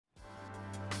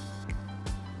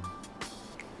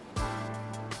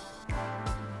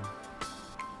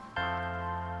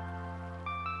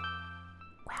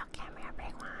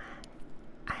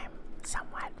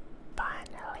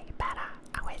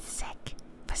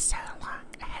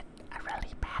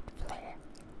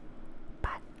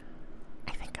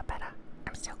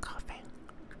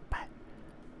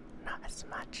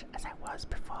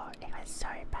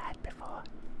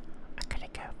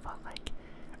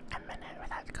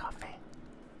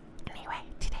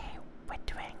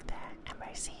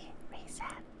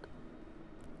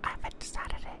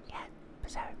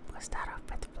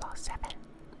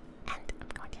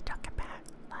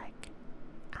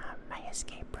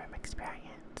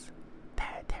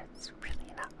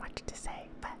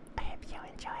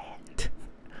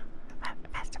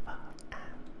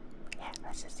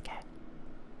this is good.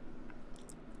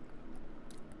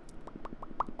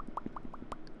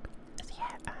 So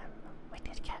yeah, we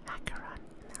did get againn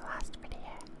in the last video.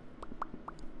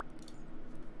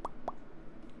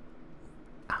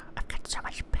 Oh, I've got so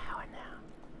much power now.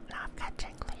 Now I've got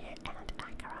Junglear and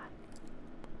againn.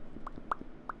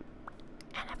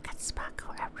 And I've got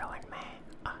Sparkle at Ruin Me.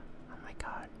 Oh my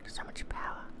god, so much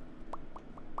power.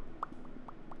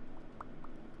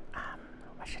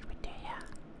 What should we do here?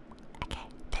 Okay,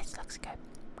 this looks good.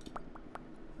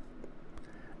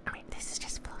 I mean, this is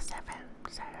just floor 7,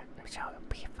 so I'm sure it'll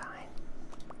be fine.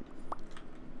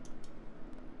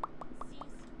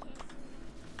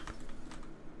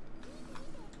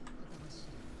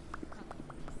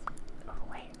 Oh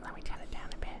wait, let me turn it down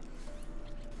a bit.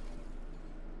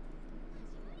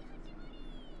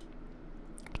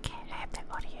 Okay, I hope the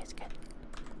audio is good.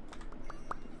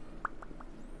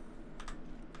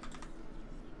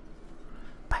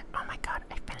 But oh my god,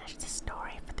 I finished the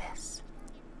story for this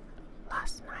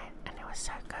last night and it was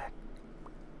so good.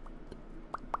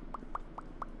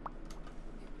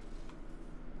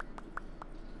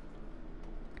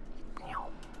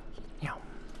 Yum, yum.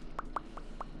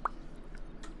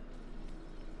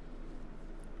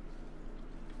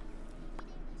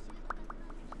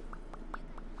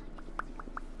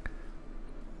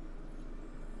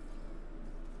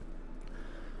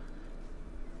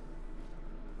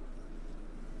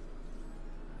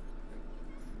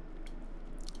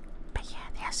 But yeah,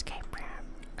 the escape room.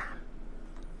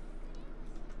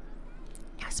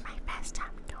 It was my first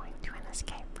time going to an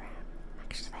escape room,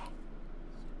 actually.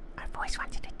 I've always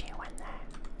wanted to do one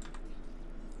though.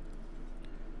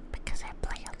 Because I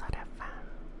play a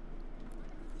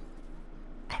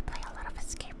lot of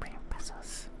escape room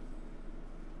puzzles.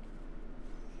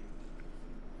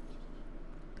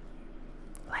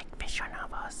 Like visual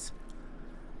novels.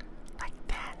 Like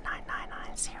the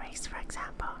 999 series, for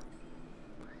example.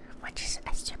 Which is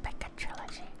a super good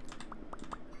trilogy.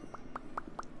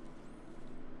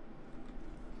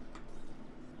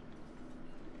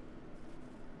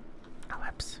 Oh,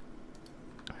 whoops.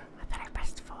 I thought I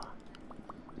pressed 4.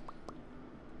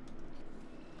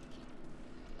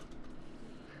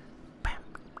 Boom.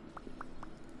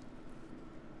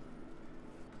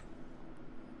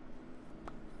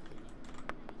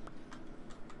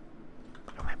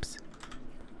 Oh, whoops.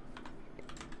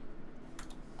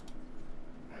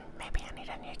 Maybe I need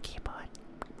a new keyboard.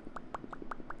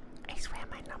 I swear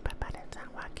my number buttons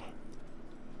aren't working.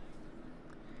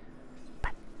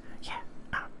 But yeah,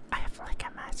 I have like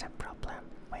a massive problem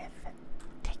with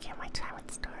taking my time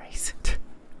with stories.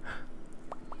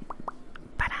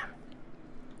 But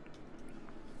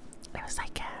it was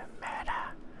like a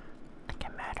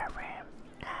murder room,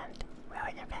 and we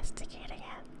were investigating it.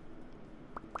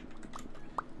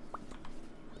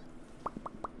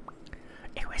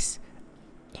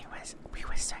 We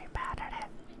were so bad at it.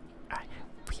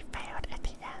 We failed at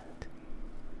the end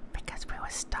because we were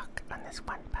stuck on this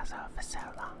one puzzle for so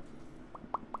long.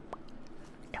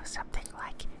 It was something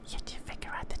like you had to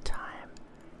figure out the time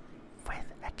with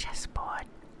a chessboard.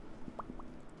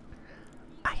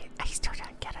 I still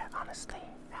don't get it, honestly,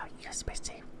 how you're supposed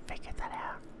to figure that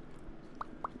out.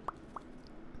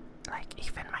 Like,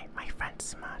 even my friend's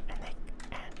smart, and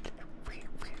we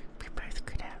both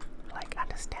couldn't like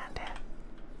understand it.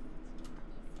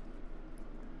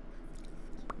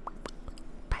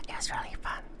 But it was really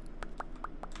fun.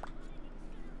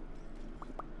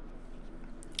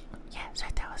 Yeah, so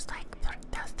there was like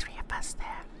there was 3 of us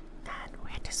there, and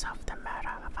we had to solve the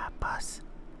murder of our boss.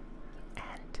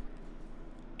 And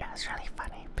it was really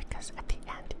funny because at the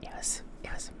end it was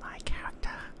my character.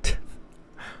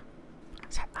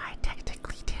 So I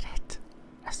technically did it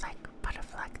as like part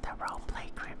of like the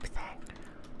roleplay group thing.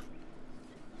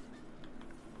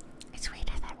 It's weird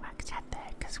how that works out there,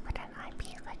 because wouldn't I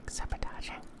be like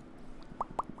sabotaging?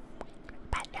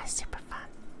 But it was super fun.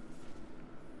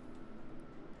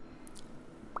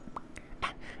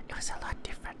 And it was a lot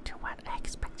different to what I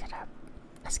expected a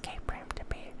escape room to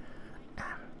be.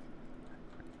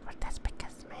 But that's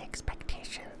because my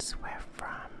expectations were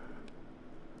from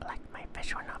like my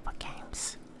visual novel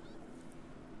games.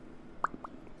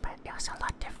 But it was a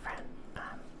lot different.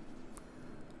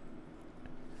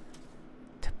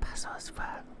 The puzzles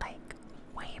were like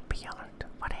way beyond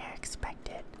what I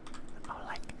expected, or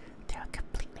like they were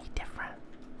completely different.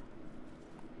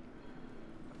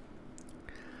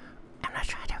 I'm not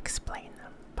trying to explain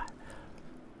them, but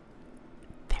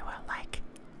they were like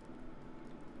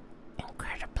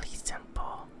incredibly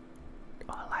simple,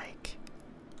 or like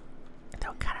they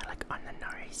were kind of like on the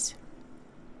nose.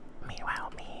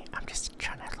 Meanwhile, I'm just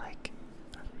trying to like,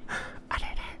 I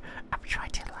don't know, I'm trying try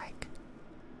to like...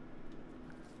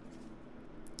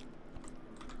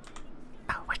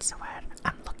 Oh, what's the word?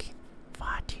 I'm looking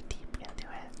far too deep into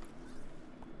it.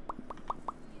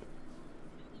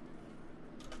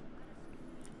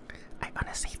 I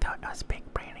honestly thought I was big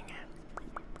braining it.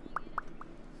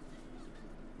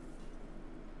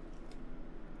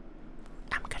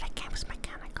 I'm good at games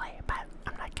mechanically, but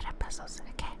I'm not good at puzzles,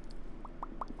 okay?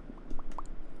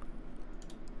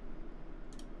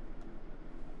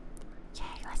 Yay,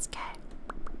 let's go.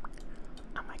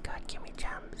 Oh my god, gimme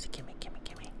gems. Gimme, gimme,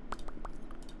 gimme.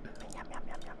 Yum, yum,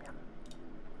 yum, yum, yum.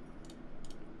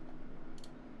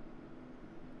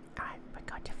 Alright, we're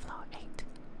going to floor 8.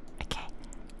 Okay,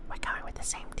 we're going with the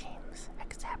same teams,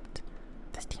 except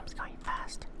this team's going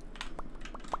fast.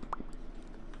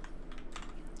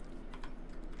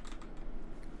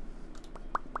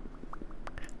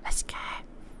 Let's go.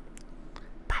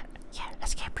 But yeah,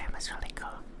 escape room is really cool.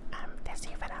 There's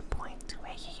even a point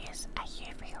where you use a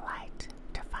UV light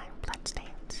to find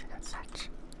bloodstains and such.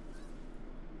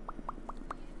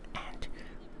 And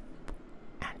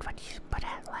when you put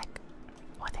it like,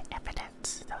 or the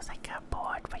evidence, there was like a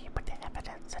board where you put the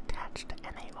evidence attached,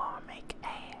 and they all make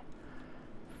a.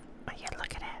 When you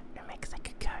look at it, it makes like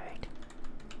a code.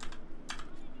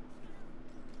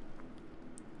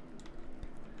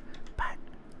 But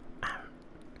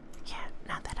yeah,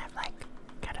 now that I've like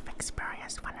kind of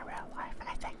experienced one in real life,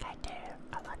 I think I do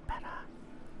a lot better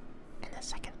in the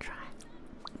second try.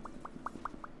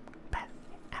 But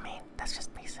I mean, that's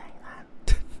just me saying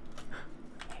that.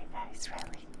 You guys,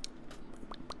 really?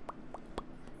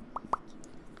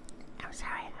 I'm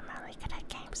sorry, I'm only good at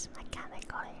games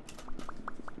mechanically.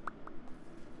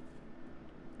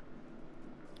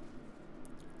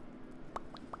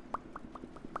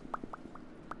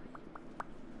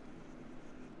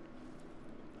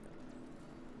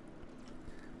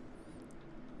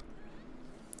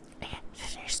 Yeah,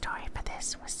 the new story for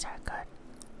this was so good.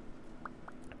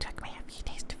 It took me a few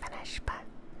days to finish, but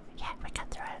yeah, we got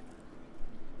through it.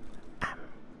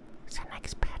 So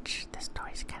next patch, the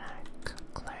story's gonna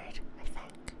conclude, I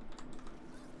think.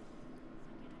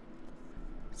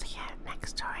 So yeah,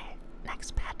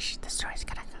 next patch, the story's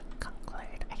gonna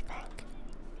conclude, I think.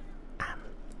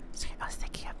 So I was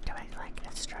thinking of doing like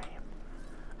a stream.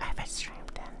 I haven't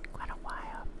streamed in quite a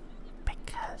while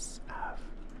because of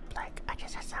like I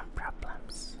just had some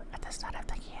problems at the start of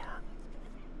the year.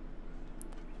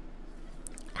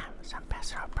 Some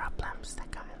personal problems that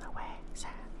got in the way, so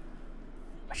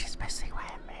which is basically why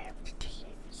I moved to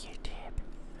YouTube.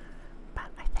 But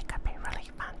I think it'd be really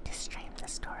fun to stream the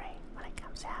story when it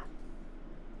comes out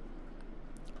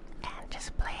and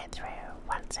just play it through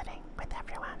one sitting with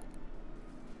everyone.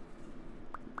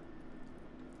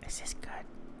 This is good.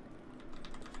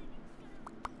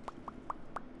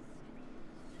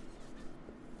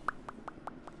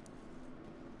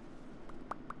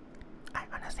 I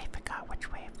honestly forgot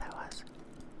which wave that was.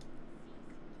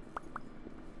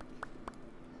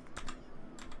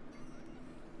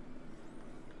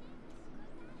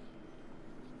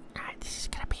 Alright, this is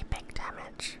gonna be big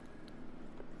damage.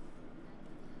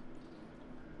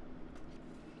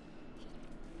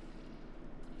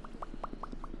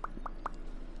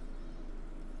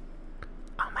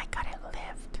 Oh my god, it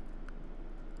lived.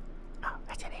 Oh,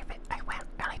 I didn't even, I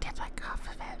only did like half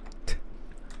of it.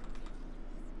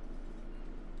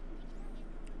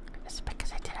 It's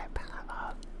because I did it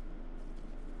parallel.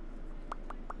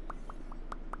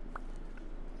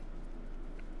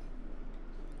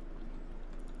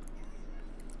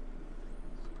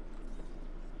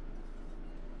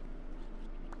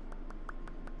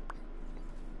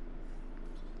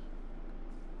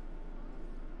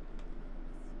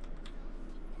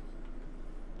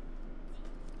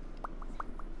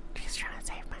 Just trying to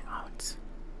save my odds.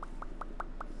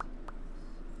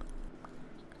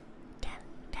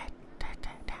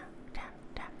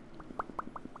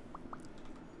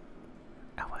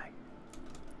 Oh wait.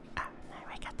 Oh no,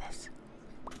 I got this.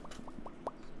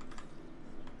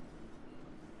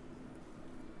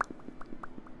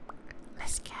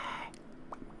 Let's go.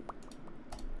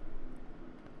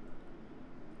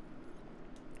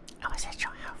 I wasn't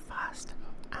sure how fast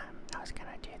I was gonna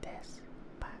do this,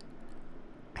 but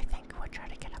I think we'll try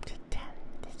to get up to 10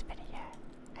 this video,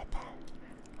 and then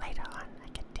later on I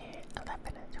can do 11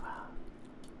 and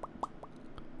 12.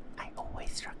 I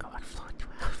always struggle on floor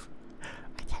 12.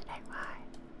 I don't know why.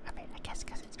 I mean, I guess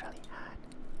because it's really hard.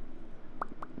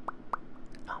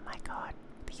 Oh my god,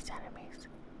 these enemies.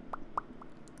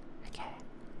 Okay.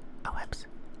 Oh, whoops.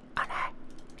 Oh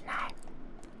no. No.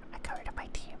 I got rid of my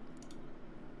team.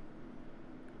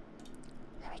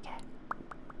 There we go.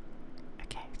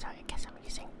 Okay, so I guess I'm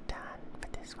using done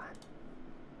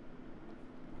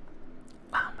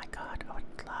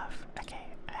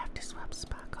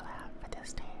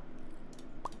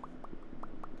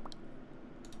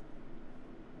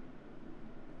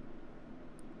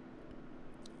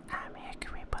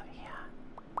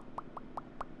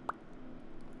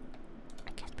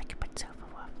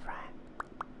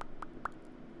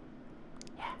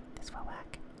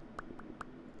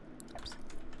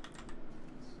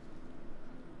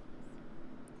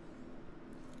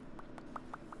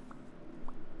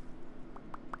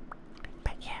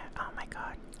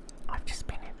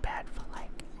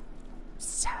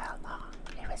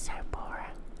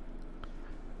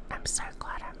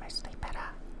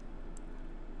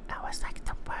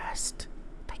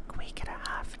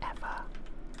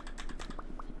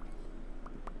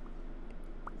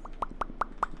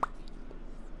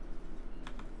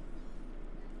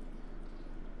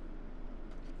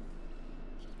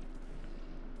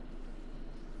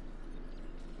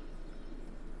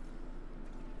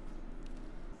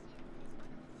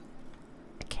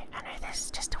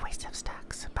is just a waste of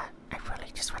stacks, but I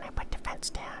really just want to put defense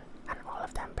down on all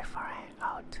of them before I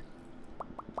out.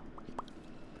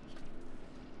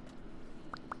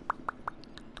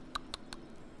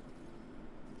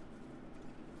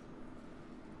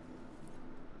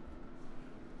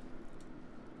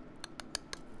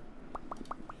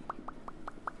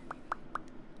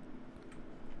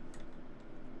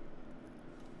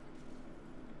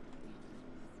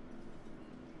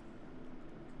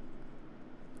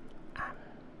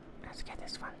 Let's get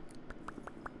this one.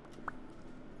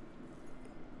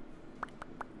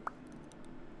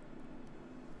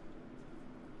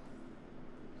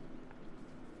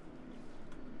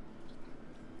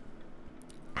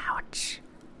 Ouch.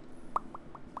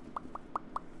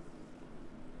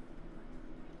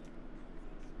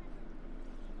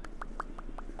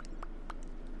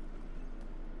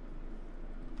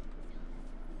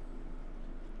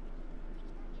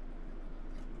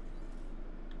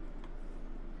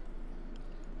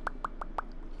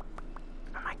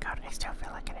 Oh my god, I still feel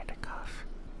like I need to cough.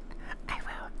 I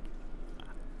will.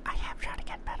 I have tried to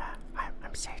get better.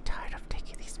 I'm so tired of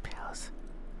taking these pills.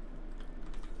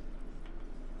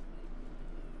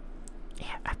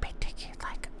 Yeah, I've been taking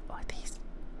like all these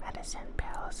medicine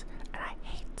pills and I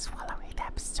hate swallowing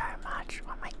them so much.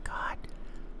 Oh my god.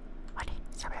 Why do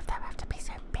some of them have to be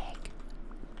so big?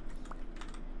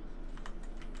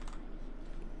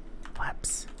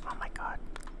 Whoops. Oh my god.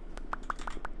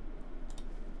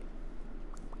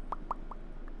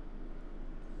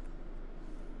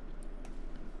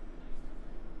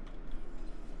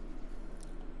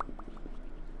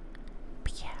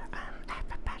 But yeah, I have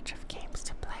a bunch of games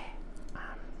to play.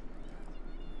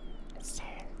 Soon,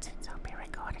 since I'll be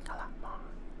recording a lot more.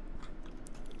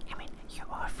 I mean, you're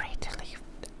all free to leave.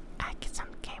 I get some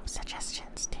game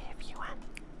suggestions too if you want.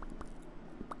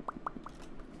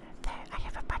 There, I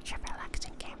have a bunch of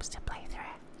relaxing games to play through.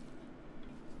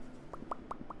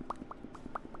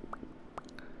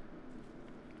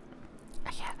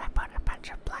 Yeah, I bought a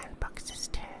bunch of blind boxes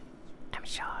too. I'm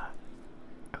sure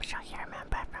you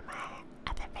remember from my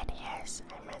other videos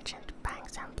I mentioned buying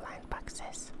some blind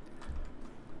boxes.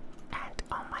 And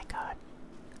oh my god,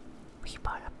 we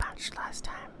bought a bunch last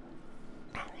time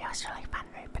and it was really fun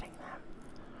opening them.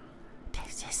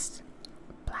 There's this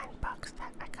blind box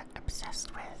that I got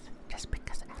obsessed with just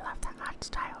because I love the art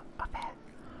style of it.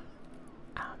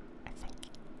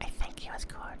 I think it was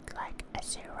called like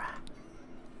Azura.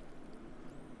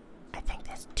 I think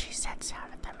there's 2 sets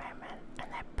out at the moment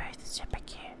and they're both super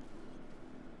cute.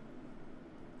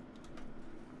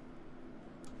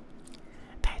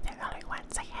 Though the only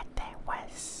ones I had there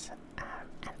was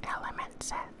an element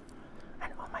set.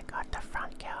 And oh my god, the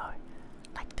front girl,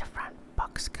 like the front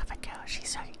box cover girl, she's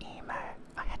so emo.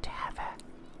 I had to have her.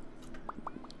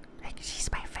 Like, she's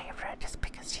my favorite just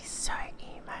because she's so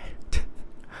emo.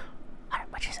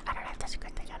 I don't know if that's a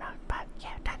good thing or not, but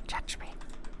yeah, don't judge me.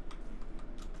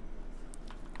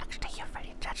 Actually, you're free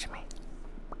to judge me.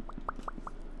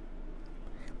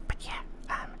 But yeah,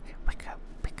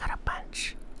 we got a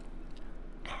bunch,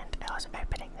 and I was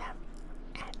opening them,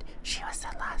 and she was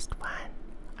the last one.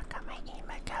 I got my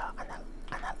emo girl on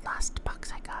the last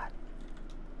box I got.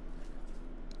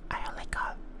 I only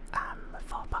got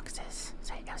 4 boxes,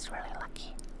 so it was really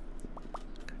lucky.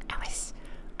 I was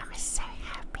so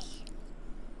happy.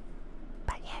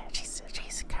 But yeah, she's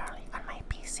currently on my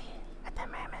PC at the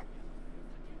moment.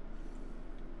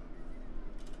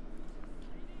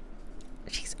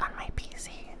 She's on my PC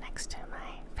next to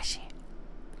my fishy.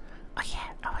 Oh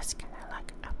yeah, I was gonna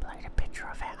like upload a picture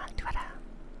of it on Twitter,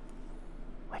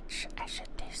 which I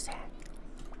should do soon.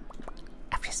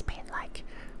 I've just been like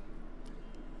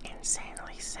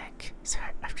insanely sick, so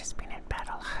I've just been in bed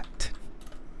a lot.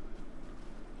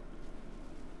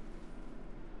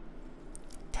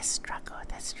 This struggle.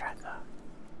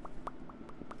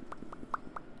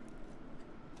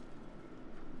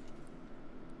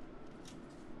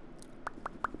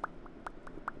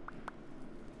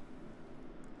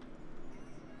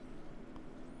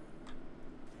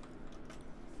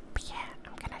 But yeah,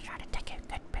 I'm gonna try to take a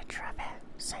good picture of it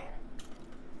soon.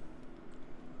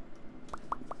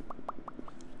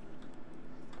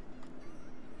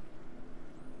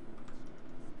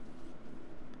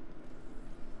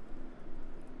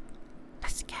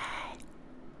 Let's go.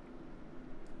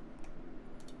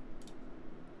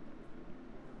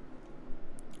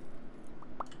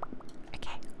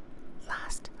 Okay,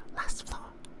 last floor,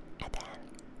 and then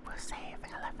we'll save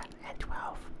 11 and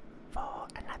 12 for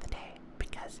another day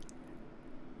because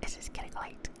this is getting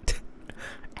late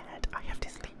and I have to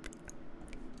sleep.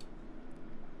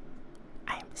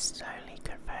 I'm slowly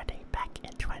converting back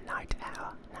into a night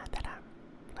owl now that I'm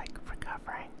like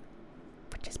recovering,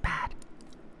 which is bad.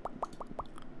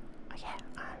 Oh yeah,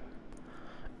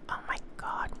 oh my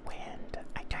god, wind.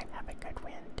 I don't have a good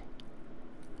wind.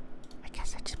 I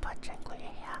guess I just put Jingly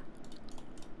here.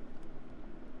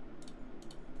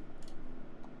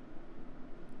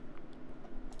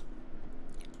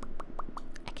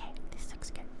 Okay, this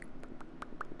looks good.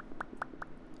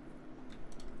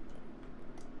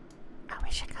 I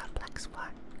wish I got black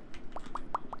spot.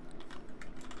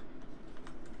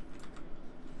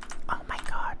 Oh my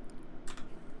god.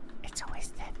 It's always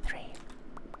that 3.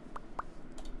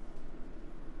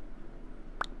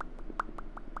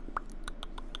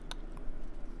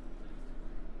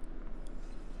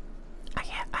 Oh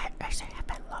yeah, I actually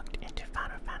haven't looked into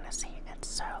Final Fantasy in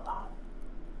so long.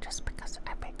 Just because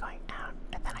I've been going out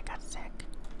and then I got sick.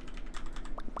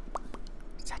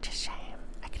 Such a shame.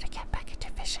 I gotta get back into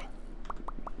fishing.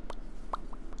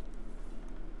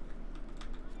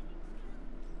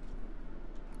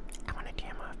 I wanna do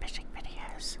more fishing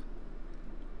videos.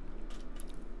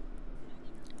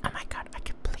 Oh my god, I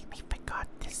completely forgot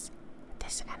this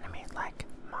enemy like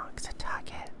marks a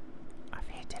target of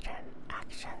hidden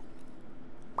action.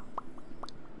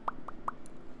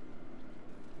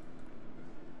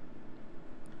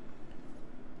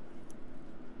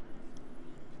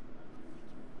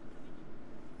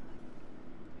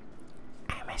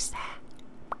 I miss that.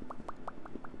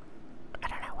 I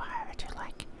don't know why I do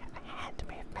like hand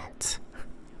movements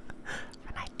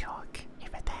when I talk,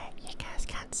 even though you guys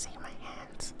can't see my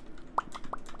hands.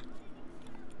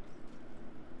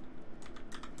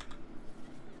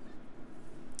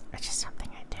 Which is something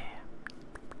I do.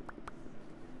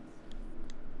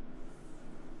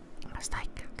 I was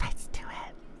like, let's do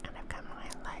it, and I've got my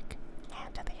like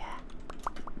hand to the air.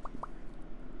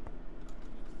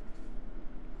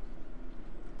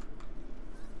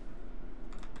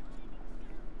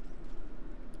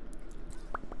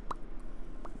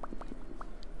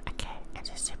 Okay,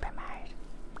 into super mode.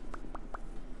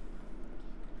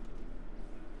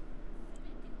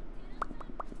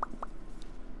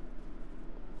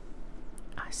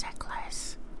 Oh, so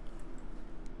close.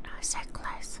 Oh, so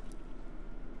close.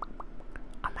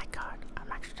 Oh my god,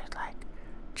 I'm actually like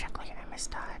juggling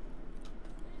almost died.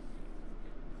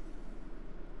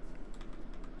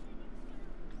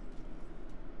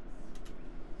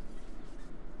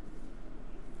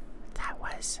 That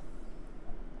was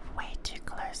way too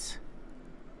close.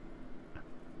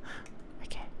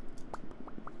 Okay.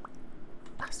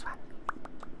 Last one.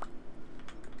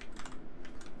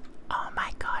 Oh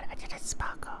my god, I didn't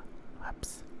sparkle.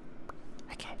 Whoops.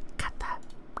 Okay, cut that.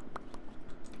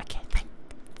 Okay,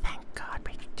 thank god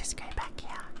we can just go back here.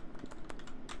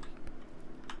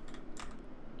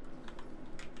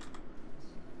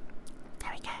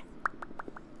 There we go.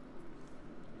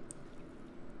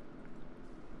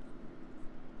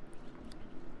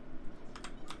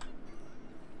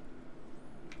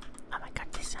 Oh my god,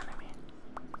 this enemy.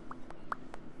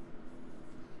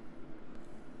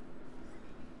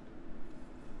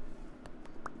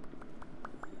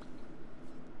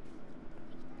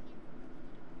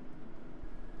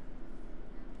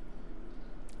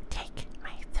 Take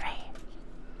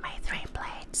my three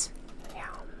blades. Yum.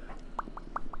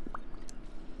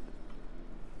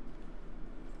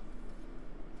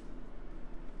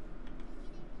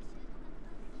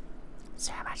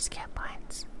 So much skill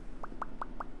points.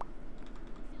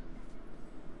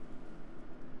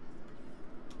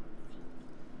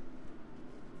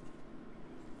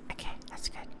 Okay, that's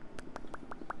good.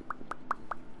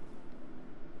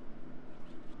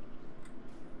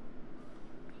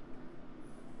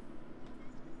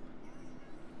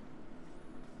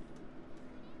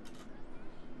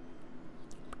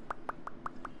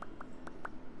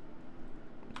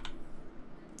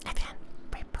 And then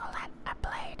we pull out a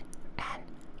blade and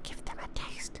give them a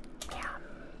taste. Yum,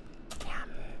 yum,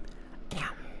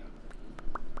 yum.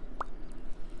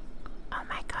 Oh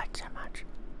my god, so much.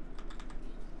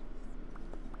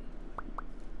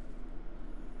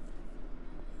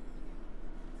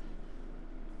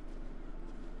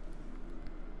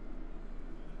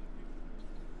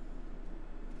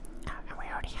 Oh, and we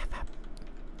already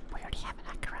have an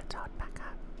accurate art back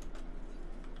up.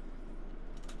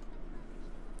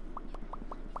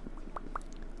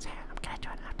 So I'm gonna do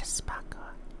it after sparkle.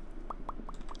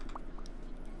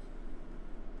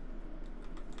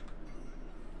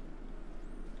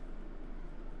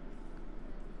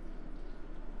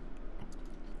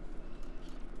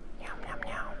 Yum yum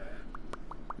yum.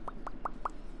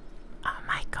 Oh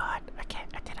my god. Okay,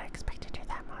 I didn't expect to do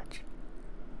that much.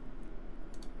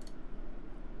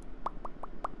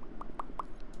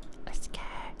 Let's go.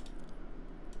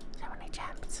 So many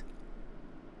gems.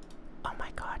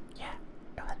 yeah,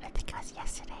 I think it was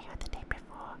yesterday or the day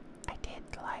before. I did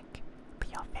like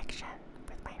pure fiction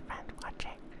with my friend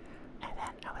watching, and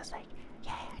then I was like,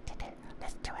 yeah, I did it.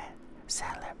 Let's do it.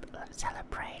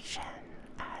 Celebration,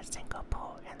 single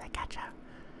pool in the gacha.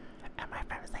 And my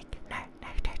friend was like, no,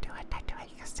 don't do it,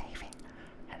 you're saving.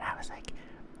 And I was like,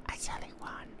 I totally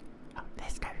won. Oh,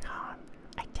 there's no harm.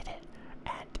 I did it.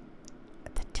 And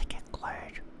the ticket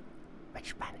glowed,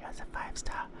 which meant it was a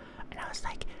 5-star. And I was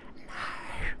like,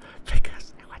 no,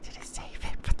 because I wanted to save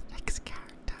it for the next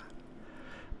character.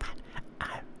 But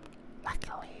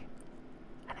luckily,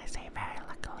 and I say very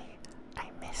luckily, I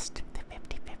missed the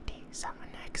 50-50, so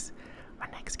my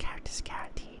next character's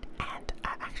guaranteed. And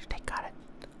I actually got it.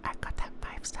 I got that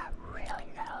 5-star really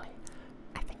early.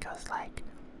 I think it was like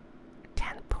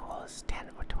 10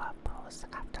 or 12 pulls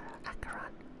after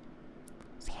Acheron.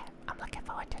 So yeah, I'm looking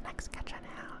forward to next gacha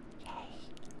now. Yay!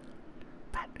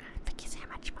 But thank you so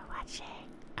much for watching.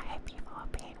 I hope you've all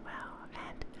been well,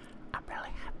 and I'm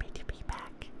really happy to be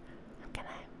back. I'm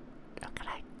gonna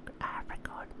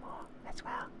record more as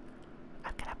well.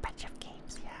 I've got a bunch of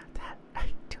games here that I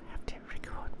do have to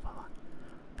record for.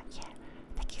 But yeah,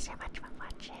 thank you so much for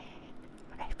watching.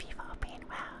 I hope you've all been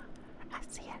well. I'll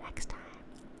see you next time.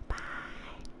 Bye.